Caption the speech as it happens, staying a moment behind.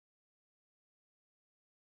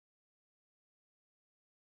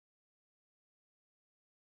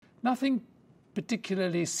Nothing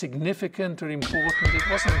particularly significant or important. It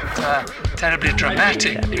wasn't terribly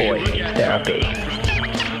dramatic. That boy needs therapy.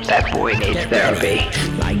 That boy needs therapy.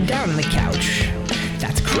 Lying down on the couch.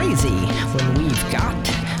 That's crazy when we've got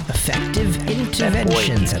effective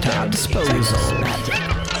interventions at our disposal.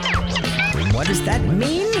 What does that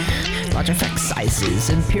mean? Lot of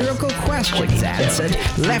exercises, empirical questions answered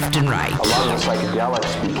left and right. A lot of the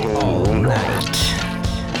psychedelics became all illegal. night.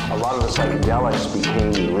 A lot of the psychedelics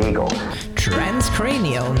became illegal.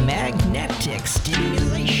 Transcranial magnetic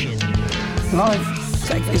stimulation.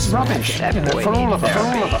 Life is rubbish, for all of us.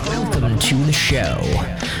 Welcome to the show.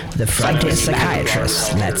 The Frontier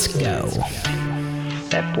Psychiatrists. Let's go.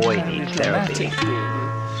 That boy needs therapy.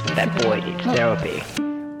 That boy needs therapy.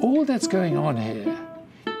 All that's going on here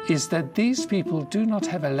is that these people do not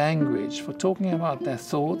have a language for talking about their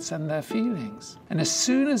thoughts and their feelings. And as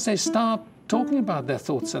soon as they start talking about their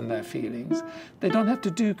thoughts and their feelings, they don't have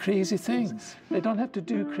to do crazy things. They don't have to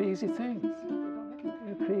do crazy things. They don't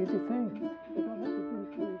have to do crazy things. They don't have to do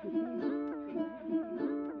crazy things.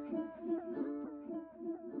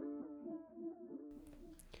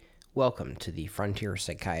 Welcome to the Frontier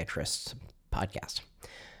Psychiatrists podcast.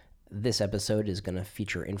 This episode is going to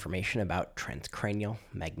feature information about transcranial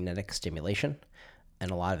magnetic stimulation,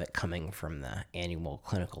 and a lot of it coming from the annual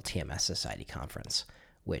Clinical TMS Society conference,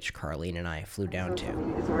 which Carlene and I flew down to.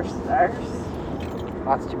 These were stars.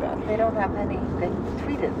 That's too bad. They don't have anything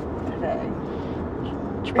tweeted today.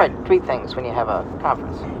 You should probably tweet things when you have a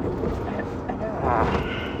conference. I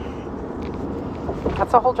know.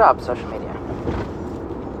 That's a whole job, social media.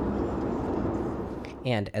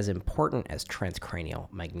 And as important as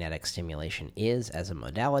transcranial magnetic stimulation is as a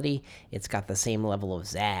modality, it's got the same level of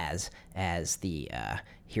zazz as the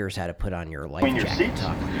here's how to put on your life jacket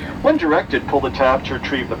talk. When directed, pull the tab to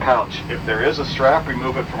retrieve the pouch. If there is a strap,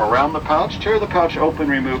 remove it from around the pouch, tear the pouch open,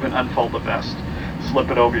 remove and unfold the vest. Slip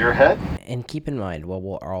it over your head. And keep in mind, while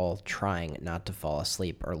we're all trying not to fall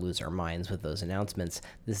asleep or lose our minds with those announcements,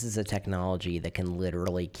 this is a technology that can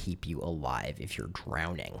literally keep you alive if you're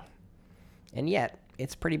drowning. And yet,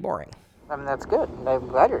 it's pretty boring. I mean, that's good. I'm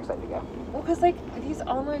glad you're excited to go. Well, because, these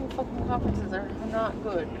online fucking conferences are not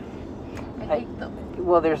good. I hate them.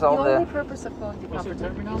 Well, there's all the... only purpose of going to conferences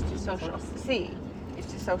is to socialize. Is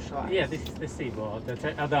to socialize. Yeah, this is the C board.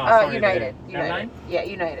 United. Airline? Yeah,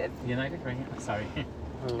 United. United, right here. Sorry.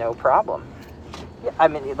 No problem. Yeah, I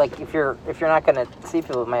mean, if you're not going to see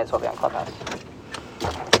people, it might as well be on Clubhouse.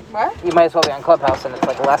 What? You might as well be on Clubhouse, and it's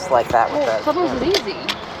less like that with the... Clubhouse is easy.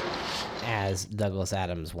 As Douglas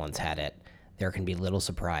Adams once had it, there can be little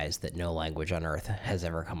surprise that no language on earth has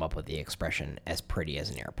ever come up with the expression as pretty as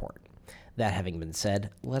an airport. That having been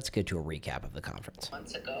said, let's get to a recap of the conference.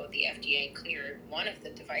 Months ago, the FDA cleared one of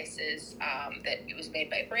the devices that it was made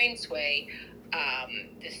by BrainsWay,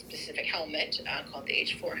 this specific helmet called the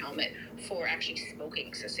H4 helmet, for actually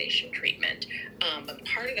smoking cessation treatment. But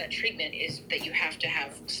part of that treatment is that you have to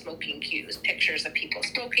have smoking cues, pictures of people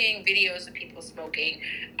smoking, videos of people smoking,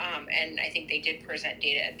 and I think they did present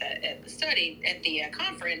data at the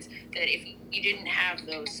conference that if you didn't have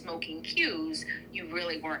those smoking cues, you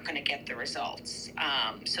really weren't going to get the results.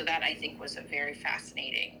 So that I think was a very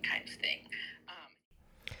fascinating kind of thing.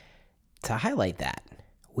 To highlight that,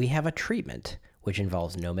 we have a treatment which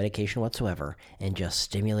involves no medication whatsoever and just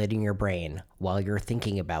stimulating your brain while you're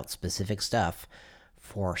thinking about specific stuff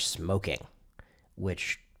for smoking,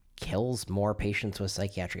 which kills more patients with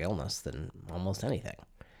psychiatric illness than almost anything.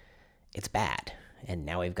 It's bad, and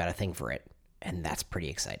now we've got a thing for it, and that's pretty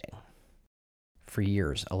exciting. For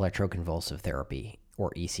years, electroconvulsive therapy,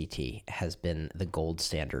 or ECT, has been the gold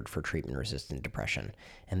standard for treatment-resistant depression,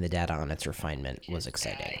 and the data on its refinement was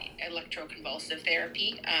exciting. Electroconvulsive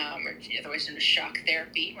therapy, or otherwise known as shock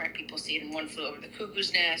therapy, right? People see it in One Flew Over the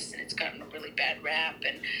Cuckoo's Nest, and it's gotten a really bad rap.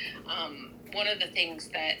 And one of the things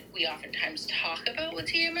that we oftentimes talk about with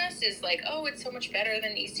TMS is it's so much better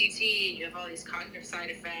than ECT. You have all these cognitive side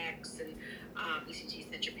effects, and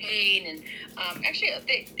ECT is your pain, and actually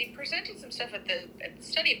they presented some stuff at the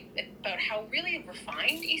study about how really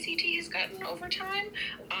refined ECT has gotten over time,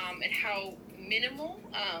 and how minimal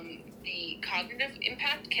the cognitive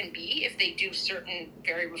impact can be if they do certain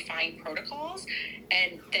very refined protocols,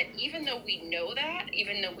 and that even though we know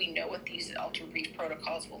what these ultra-brief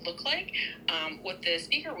protocols will look like, what the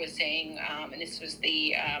speaker was saying, and this was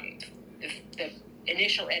the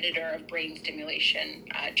initial editor of Brain Stimulation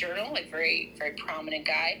Journal, very, very prominent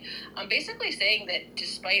guy, basically saying that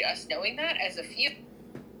despite us knowing that, as a field,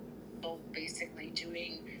 basically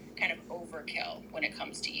doing kind of overkill when it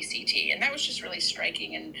comes to ECT. And that was just really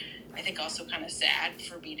striking, and I think also kind of sad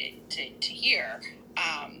for me to hear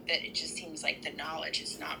that it just seems like the knowledge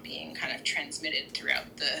is not being kind of transmitted throughout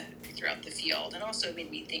the field. And also made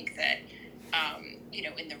me think that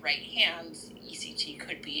in the right hands, ECT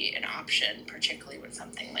could be an option, particularly when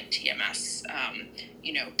something like TMS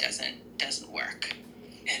doesn't work.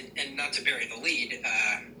 And not to bury the lead,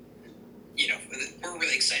 we're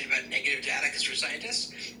really excited about negative data because we're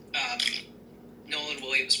scientists. Nolan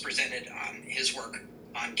Williams presented his work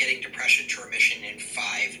on getting depression to remission in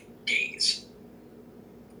 5 days.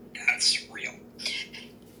 That's real.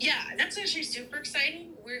 Yeah, that's actually super exciting.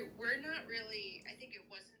 We're not really, I think it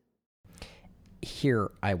wasn't.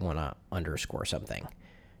 Here, I want to underscore something.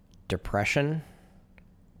 Depression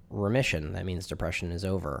remission, that means depression is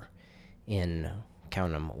over in,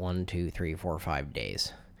 count them, 1, 2, 3, 4, 5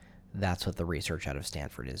 days. That's what the research out of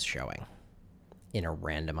Stanford is showing in a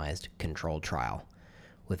randomized controlled trial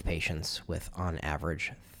with patients with, on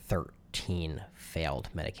average, 13 failed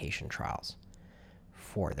medication trials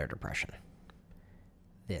for their depression.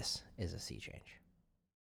 This is a sea change.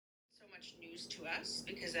 So much news to us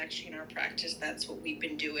because actually in our practice that's what we've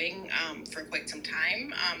been doing for quite some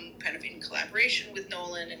time, kind of in collaboration with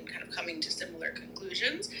Nolan and kind of coming to similar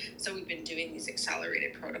conclusions. So we've been doing these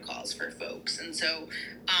accelerated protocols for folks, and so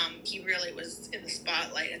he really was in the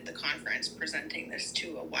spotlight at the conference presenting this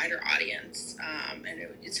to a wider audience, and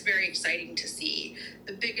it's very exciting to see.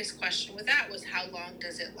 The biggest question with that was how long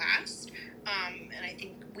does it last? And I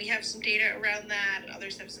think we have some data around that, and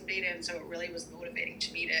others have some data, and so it really was motivating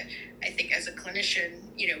to me to, I think as a clinician,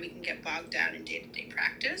 we can get bogged down in day-to-day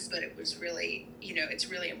practice, but it was really, it's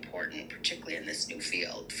really important, particularly in this new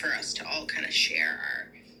field, for us to all kind of share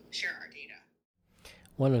our data.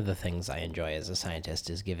 One of the things I enjoy as a scientist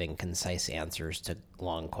is giving concise answers to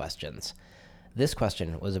long questions. This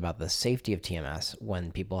question was about the safety of TMS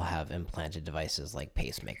when people have implanted devices like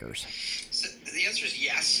pacemakers. So the answer is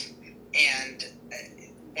yes. And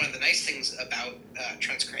one of the nice things about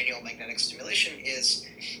transcranial magnetic stimulation is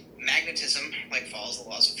magnetism, follows the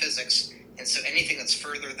laws of physics. And so anything that's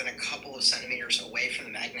further than a couple of centimeters away from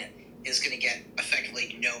the magnet is going to get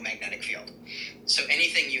effectively no magnetic field. So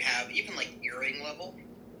anything you have, even earring level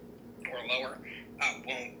or lower,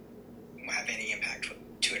 won't have any impact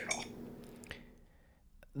to it at all.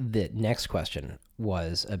 The next question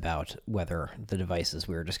was about whether the devices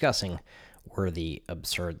we were discussing were the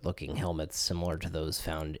absurd-looking helmets similar to those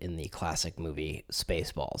found in the classic movie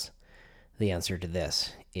Spaceballs. The answer to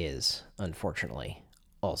this is, unfortunately,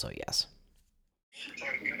 also yes.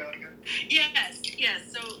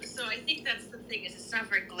 Yes. So I think that's the thing, is it's not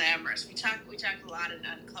very glamorous. We talk a lot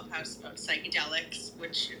on Clubhouse about psychedelics,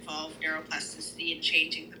 which involve neuroplasticity and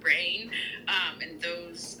changing the brain, and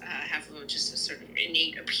those have just a sort of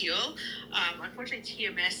innate appeal. Unfortunately,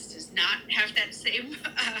 TMS does not have that same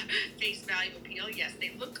face value appeal. Yes,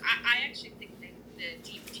 they look. I actually think the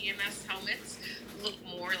deep TMS helmets look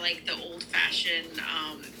more like the old-fashioned,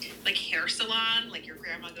 hair salon, like your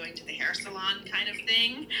grandma going to the hair salon kind of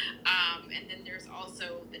thing. And then there's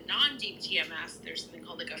also the non-deep TMS. There's something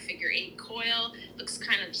called a figure 8 coil. Looks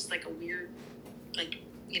kind of just like a weird,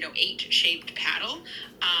 8-shaped paddle.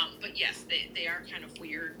 But yes, they are kind of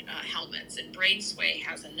weird helmets. And BrainsWay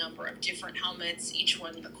has a number of different helmets. Each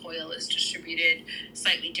one, the coil is distributed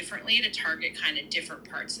slightly differently to target kind of different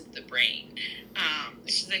parts of the brain.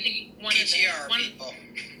 Which is, I think, one PTR, of the... people.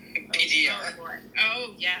 PTR.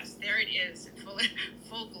 Oh, yes, there it is.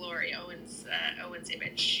 Full glory. Owen's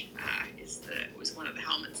image was one of the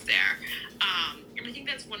helmets there. And I think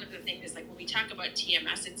that's one of the things, when we talk about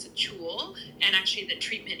TMS, it's a tool, and actually the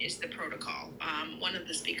treatment is the protocol. One of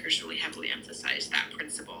the speakers really heavily emphasized that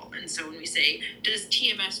principle. And so when we say, does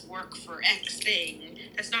TMS work for X thing,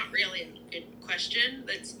 that's not really a good question.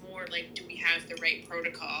 That's more do we have the right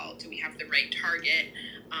protocol? Do we have the right target?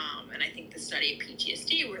 And I think the study of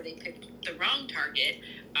PTSD, where they picked the wrong target,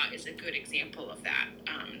 is a good example of that.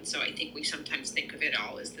 So I think we sometimes think of it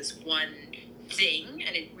all as this one thing,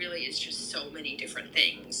 and it really is just so many different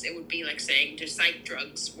things. It would be like saying, do psych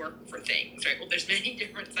drugs work for things, right? Well, there's many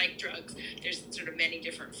different psych drugs. There's sort of many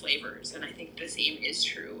different flavors, and I think the same is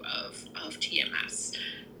true of TMS.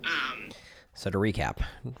 So to recap,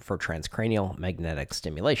 for transcranial magnetic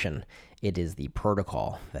stimulation, it is the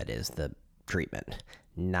protocol that is the treatment,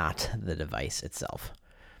 not the device itself.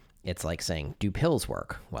 It's like saying, do pills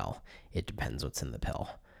work? Well, it depends what's in the pill.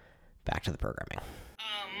 Back to the programming.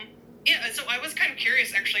 So I was kind of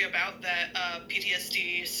curious actually about that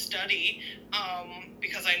PTSD study,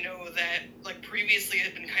 because I know that previously it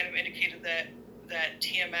had been kind of indicated that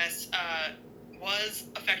TMS was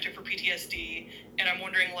effective for PTSD, and I'm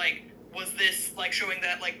wondering, like, was this, like, showing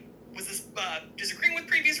that, like, was this disagreeing with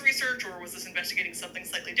previous research, or was this investigating something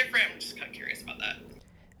slightly different? I'm just kind of curious about that.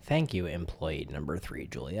 Thank you, employee number 3,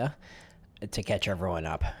 Julia. To catch everyone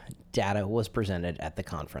up, data was presented at the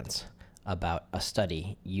conference about a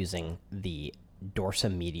study using the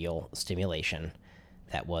dorsomedial stimulation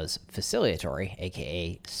that was facilitatory,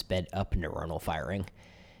 aka sped up neuronal firing,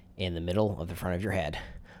 in the middle of the front of your head,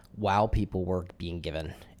 while people were being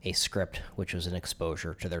given a script, which was an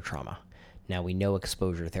exposure to their trauma. Now, we know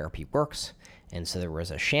exposure therapy works, and so there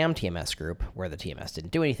was a sham TMS group where the TMS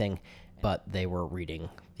didn't do anything, but they were reading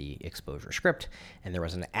the exposure script, and there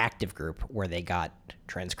was an active group where they got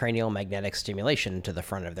transcranial magnetic stimulation to the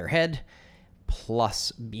front of their head,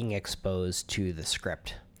 plus being exposed to the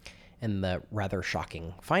script. And the rather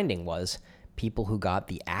shocking finding was people who got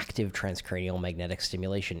the active transcranial magnetic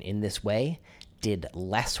stimulation in this way did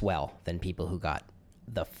less well than people who got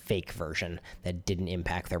the fake version that didn't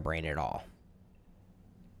impact their brain at all.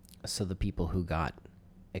 So the people who got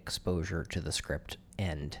exposure to the script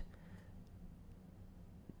and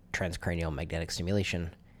transcranial magnetic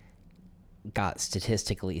stimulation got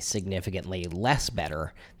statistically significantly less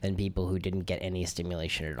better than people who didn't get any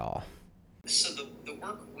stimulation at all. So the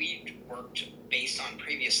work we worked based on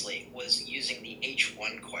previously was using the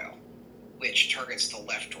H1 coil, which targets the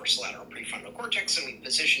left dorsolateral prefrontal cortex, and we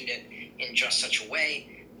positioned it in just such a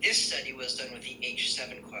way. This study was done with the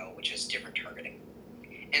H7 coil, which has different targeting.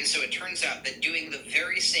 And so it turns out that doing the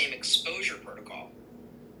very same exposure protocol,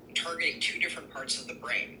 targeting 2 different parts of the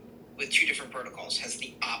brain with 2 different protocols, has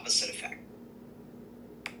the opposite effect.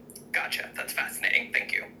 Gotcha. That's fascinating.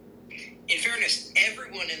 Thank you. In fairness,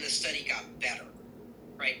 everyone in the study got better,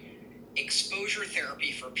 right? Exposure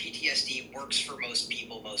therapy for PTSD works for most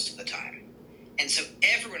people most of the time. And so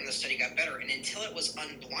everyone in the study got better, and until it was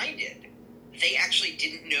unblinded, they actually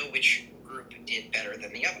didn't know which group did better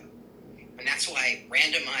than the other. And that's why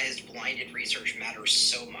randomized blinded research matters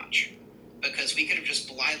so much, because we could have just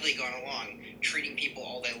blindly gone along treating people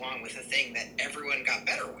all day long with a thing that everyone got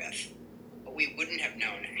better with, but we wouldn't have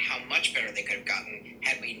known how much better they could have gotten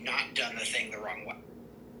had we not done the thing the wrong way.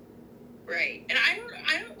 Right, and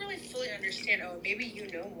I don't really fully understand. Oh, maybe you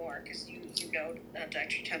know more because you know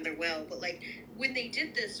Dr. Tendler well. But like when they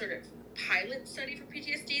did this sort of pilot study for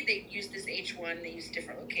PTSD, they used this H1. They used a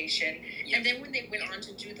different location, and then when they went on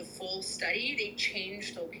to do the full study, they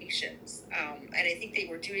changed locations. And I think they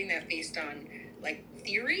were doing that based on like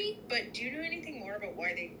theory. But do you know anything more about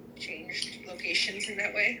why they changed locations in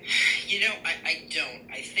that way? You know, I don't.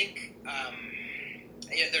 I think.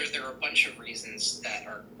 There are a bunch of reasons that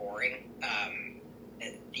are boring.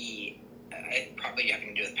 Probably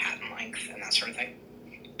having to do with patent length and that sort of thing,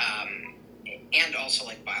 and also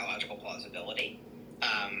like biological plausibility.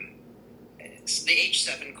 The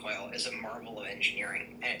H7 coil is a marvel of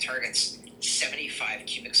engineering, and it targets 75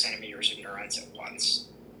 cubic centimeters of neurons at once,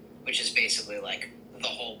 which is basically like the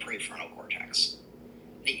whole prefrontal cortex.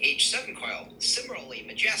 The H7 coil, similarly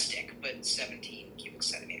majestic, but 17 cubic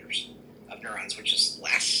centimeters of neurons, which is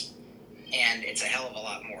less, and it's a hell of a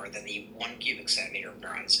lot more than the 1 cubic centimeter of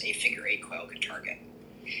neurons a figure 8 coil could target.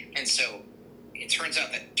 And so it turns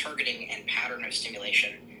out that targeting and pattern of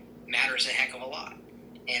stimulation matters a heck of a lot,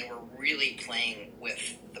 and we're really playing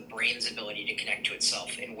with the brain's ability to connect to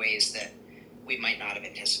itself in ways that we might not have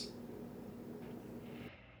anticipated.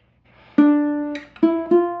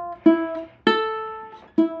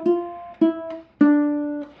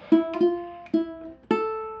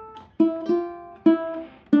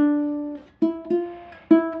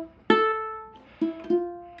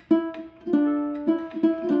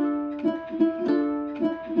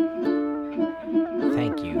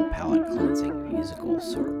 Thank you, palate cleansing musical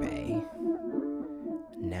sorbet.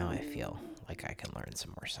 Now I feel like I can learn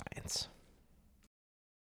some more science.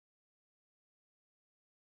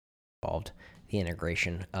 Involved the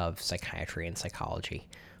integration of psychiatry and psychology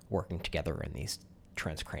working together in these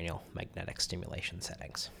transcranial magnetic stimulation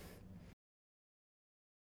settings.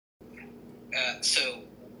 So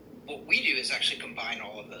what we do is actually combine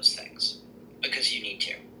all of those things because you need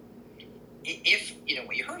to. If,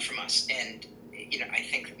 what you heard from us, and, I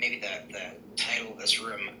think maybe the title of this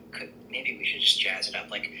room maybe we should just jazz it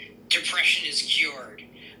up, like, depression is cured,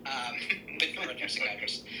 but not a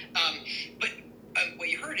psychiatrist. But what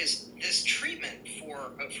you heard is this treatment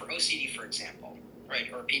for OCD, for example,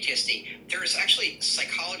 right, or PTSD, there's actually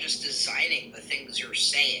psychologists designing the things you're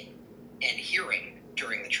saying and hearing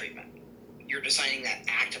during the treatment, you're designing that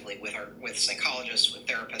actively with psychologists, with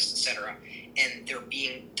therapists, etc., and they're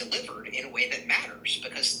being delivered in a way that matters,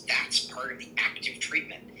 because that's part of the active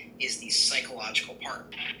treatment, is the psychological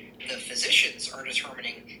part. The physicians are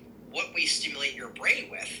determining what we stimulate your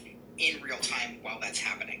brain with in real time while that's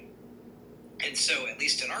happening. And so, at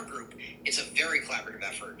least in our group, it's a very collaborative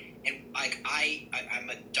effort. And like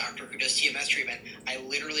I'm a doctor who does TMS treatment. I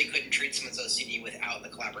literally couldn't treat someone's OCD without the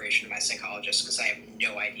collaboration of my psychologist, because I have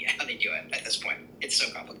no idea how they do it at this point. It's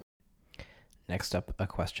so complicated. Next up, a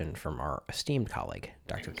question from our esteemed colleague,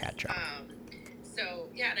 Dr. Kat Jung.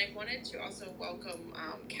 And I wanted to also welcome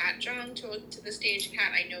Kat Jung to the stage.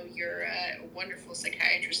 Kat, I know you're a wonderful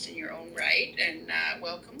psychiatrist in your own right, and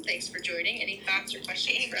welcome. Thanks for joining. Any thoughts or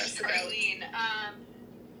questions for us about? Carlene.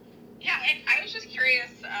 I was just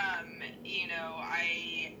curious.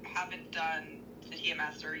 I haven't done the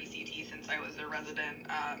TMS or ECT since I was a resident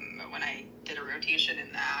when I did a rotation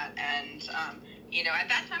in that, and at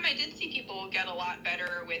that time I did see people get a lot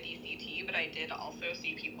better with ECT, but I did also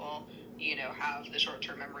see people have the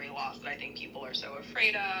short-term memory loss that I think people are so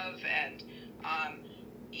afraid of. And,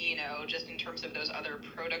 just in terms of those other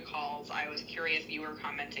protocols, I was curious, you were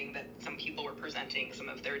commenting that some people were presenting some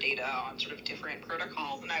of their data on sort of different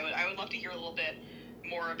protocols, and I would love to hear a little bit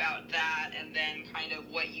more about that, and then kind of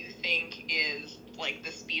what you think is like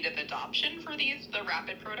the speed of adoption for the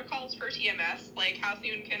rapid protocols for TMS. Like, how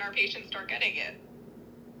soon can our patients start getting it?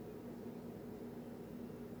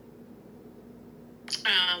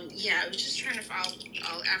 I was just trying to follow.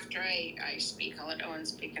 After I speak, I'll let Owen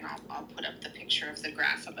speak, and I'll put up the picture of the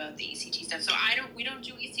graph about the ECT stuff. So we don't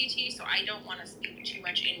do ECT, so I don't want to speak too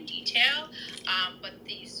much in detail. But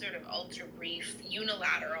these sort of ultra brief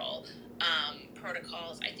unilateral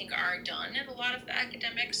protocols, I think, are done at a lot of the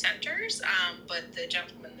academic centers. But the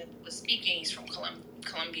gentleman that was speaking, he's from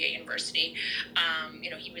Columbia University.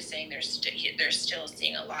 He was saying they're still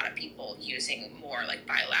seeing a lot of people using more like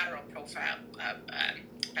bilateral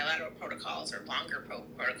protocols or longer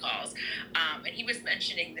protocols. And he was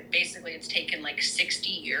mentioning that basically it's taken like 60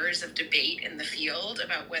 years of debate in the field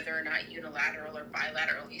about whether or not unilateral or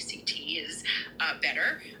bilateral ECT is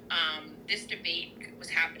better. This debate was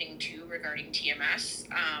happening too regarding TMS.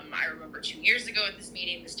 I remember 2 years ago at this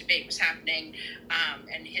meeting, this debate was happening,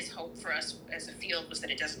 and his hope for us as a field was that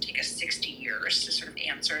it doesn't take us 60 years to sort of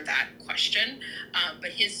answer that question.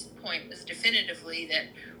 But his point was definitively that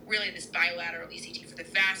really this bilateral ECT for the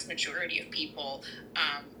vast majority of people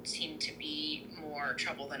seemed to be more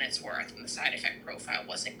trouble than it's worth, and the side effect profile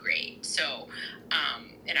wasn't great. So,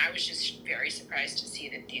 and I was just very surprised to see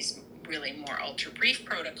that these really more ultra brief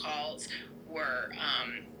protocols were,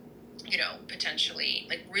 potentially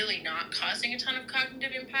like really not causing a ton of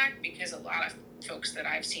cognitive impact, because a lot of folks that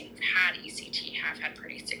I've seen had ECT have had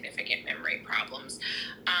pretty significant memory problems.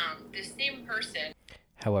 This same person.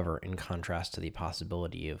 However, in contrast to the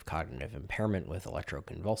possibility of cognitive impairment with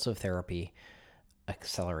electroconvulsive therapy,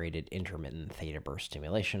 accelerated intermittent theta burst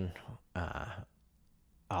stimulation, a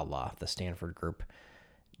la the Stanford group,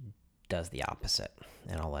 does the opposite.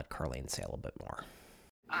 And I'll let Carlene say a little bit more.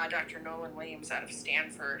 Dr. Nolan Williams out of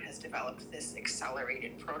Stanford has developed this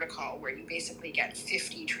accelerated protocol where you basically get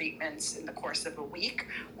 50 treatments in the course of a week,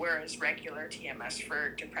 whereas regular TMS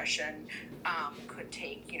for depression could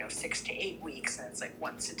take 6 to 8 weeks, and it's like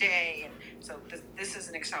once a day. And so this is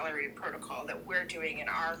an accelerated protocol that we're doing in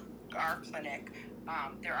our clinic.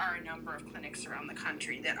 There are a number of clinics around the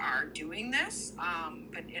country that are doing this,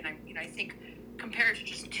 but I think compared to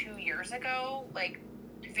just 2 years ago, like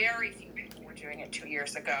very few people were doing it 2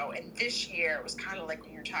 years ago, and this year it was kind of like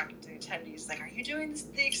when you're talking to the attendees, like, are you doing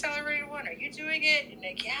the accelerated one? Are you doing it? And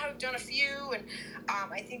like, yeah, we've done a few, and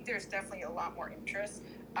I think there's definitely a lot more interest.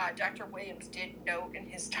 Dr. Williams did note in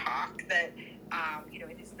his talk that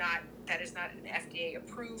that is not an FDA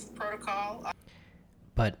approved protocol.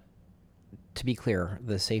 But to be clear,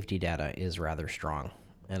 the safety data is rather strong,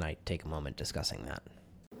 and I take a moment discussing that.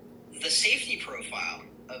 The safety profile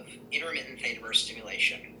of intermittent theta burst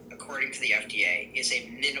stimulation, according to the FDA, is a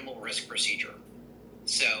minimal risk procedure.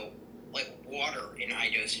 So, like water in high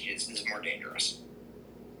dosages is more dangerous.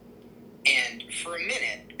 And for a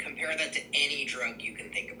minute, compare that to any drug you can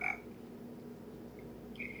think about.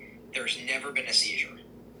 There's never been a seizure.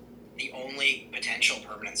 The only potential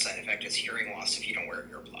permanent side effect is hearing loss if you don't wear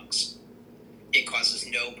earplugs. It causes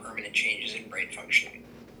no permanent changes in brain functioning.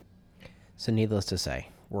 So needless to say,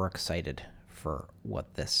 we're excited for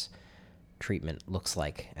what this treatment looks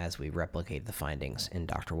like as we replicate the findings in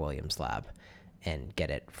Dr. Williams' lab and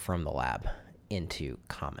get it from the lab into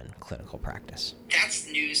common clinical practice. That's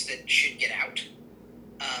news that should get out.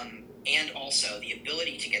 And also, the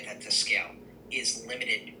ability to get that to scale is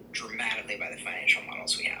limited dramatically by the financial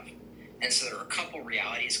models we have. And so there are a couple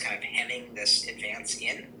realities kind of hemming this advance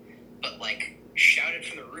in, but like shout it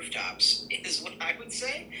from the rooftops is what I would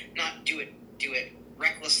say. Not do it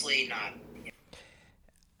recklessly, not.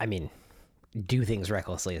 I mean, do things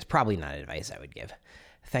recklessly is probably not advice I would give.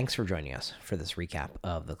 Thanks for joining us for this recap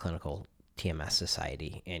of the Clinical TMS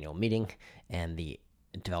Society annual meeting and the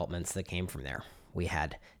developments that came from there. We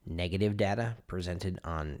had negative data presented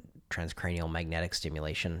on transcranial magnetic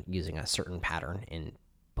stimulation using a certain pattern in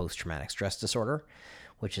post-traumatic stress disorder,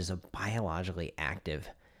 which is a biologically active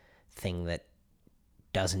thing that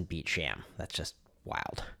doesn't beat sham. That's just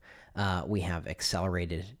wild. We have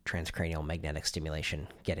accelerated transcranial magnetic stimulation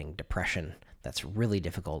getting depression that's really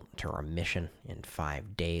difficult to remission in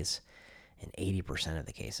 5 days in 80% of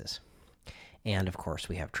the cases. And of course,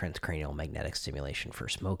 we have transcranial magnetic stimulation for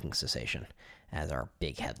smoking cessation as our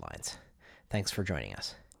big headlines. Thanks for joining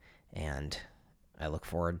us, and I look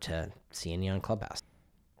forward to seeing you on Clubhouse.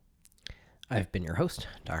 I've been your host,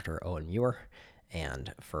 Dr. Owen Muir,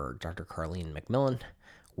 and for Dr. Carleen McMillan,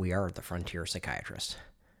 we are the Frontier Psychiatrists.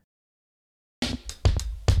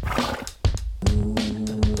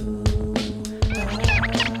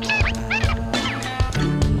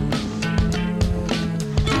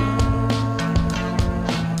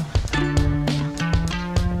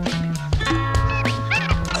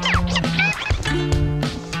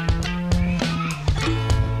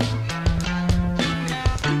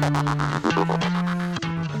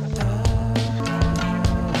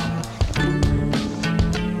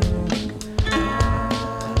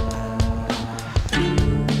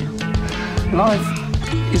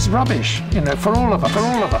 Life is rubbish, for all of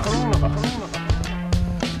us.